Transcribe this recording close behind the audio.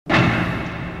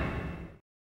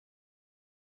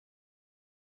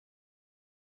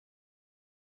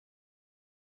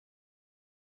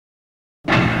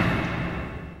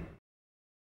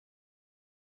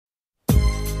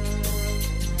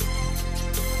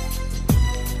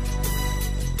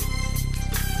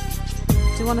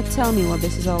you want to tell me what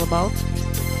this is all about?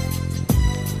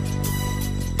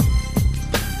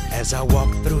 As I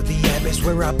walk through the abyss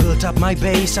where I built up my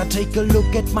base, I take a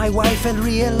look at my wife and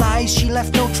realize she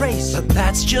left no trace. But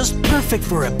that's just perfect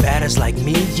for a badass like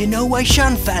me. You know I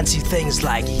shun fancy things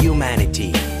like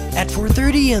humanity. At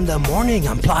 4:30 in the morning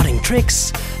I'm plotting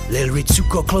tricks. Lil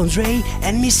Ritsuko clones Rei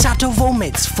and Misato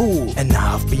vomits fool. And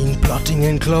now I've been plotting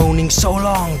and cloning so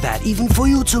long that even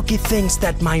Fuyutsuki thinks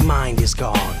that my mind is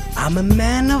gone. I'm a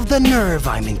man of the nerve,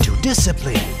 I'm into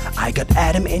discipline. I got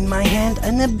Adam in my hand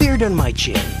and a beard on my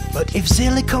chin. But if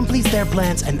Zilli completes their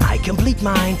plans and I complete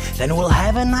mine, then we'll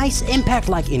have a nice impact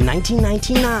like in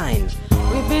 1999.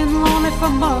 We've been lonely for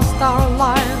most our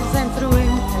lives and through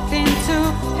impact into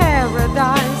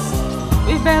paradise.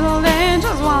 We've battled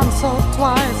angels once or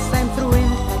twice and through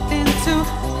impact into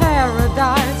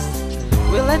paradise.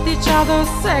 We let each other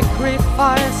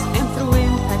sacrifice and through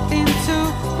impact into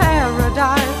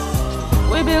paradise.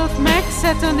 We built mechs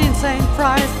at an insane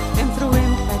price and through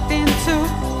impact into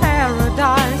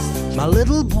paradise. My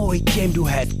little boy came to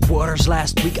headquarters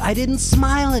last week. I didn't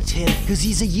smile at him, cause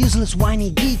he's a useless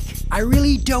whiny geek. I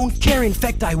really don't care, in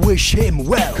fact I wish him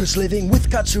well, cause living with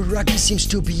Katsuragi seems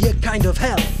to be a kind of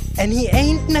hell. And he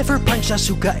ain't never punched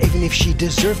Asuka even if she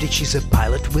deserved it. She's a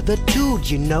pilot with a dude,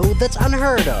 you know, that's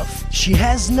unheard of. She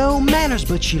has no manners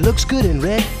but she looks good in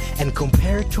red. And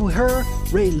compared to her,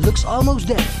 Rei looks almost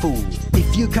dead fool.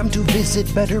 If you come to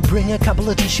visit, better bring a couple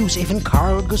of tissues. Even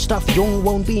Carl Gustav Jung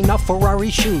won't be enough for our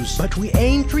issues. But we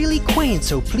ain't really quaint,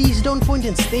 so please don't point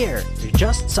and stare. You're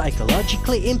just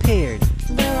psychologically impaired.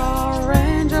 There are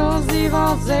angels,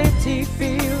 evils, 80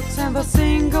 fields, and a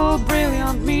single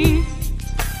brilliant me.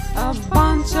 A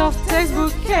bunch of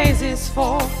textbook cases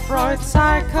for Freud's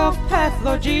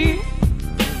psychopathology.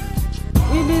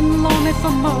 We've been lonely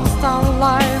for most our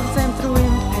lives and through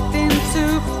impact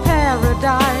into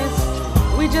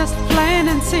paradise. We just plain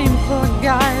and simple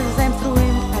guys and through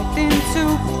impact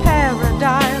into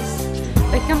paradise.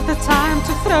 There comes the time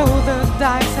to throw the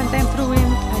dice and then through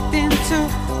impact into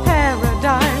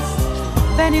paradise.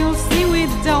 Then you'll see we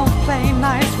don't play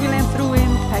nice, we'll end through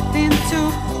impact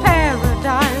into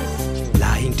paradise.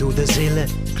 Lying to the Zilla,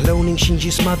 cloning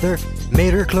Shinji's mother.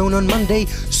 Made her clone on Monday,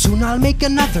 soon I'll make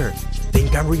another.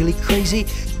 Think I'm really crazy?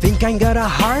 Think I got a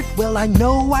heart? Well, I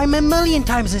know I'm a million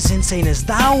times as insane as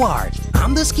thou art.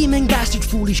 I'm the scheming bastard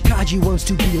foolish Kaji wants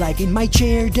to be like, in my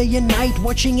chair day and night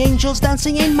watching angels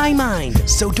dancing in my mind.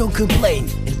 So don't complain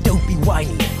and don't be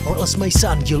whiny, or else my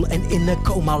son you'll end in a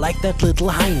coma like that little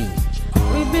hiney.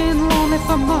 We've been lonely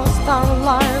for most our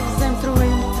lives and through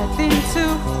impact into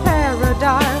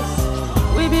paradise.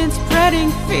 We've been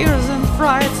spreading fears and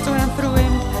frights to and through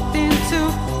impact into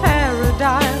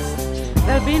paradise.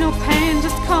 There'll be no pain,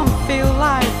 just comfy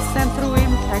lights and through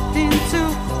impact into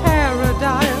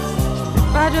paradise.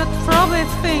 Budget probably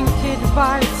think it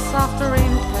bites after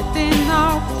impact in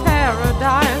our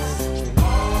paradise.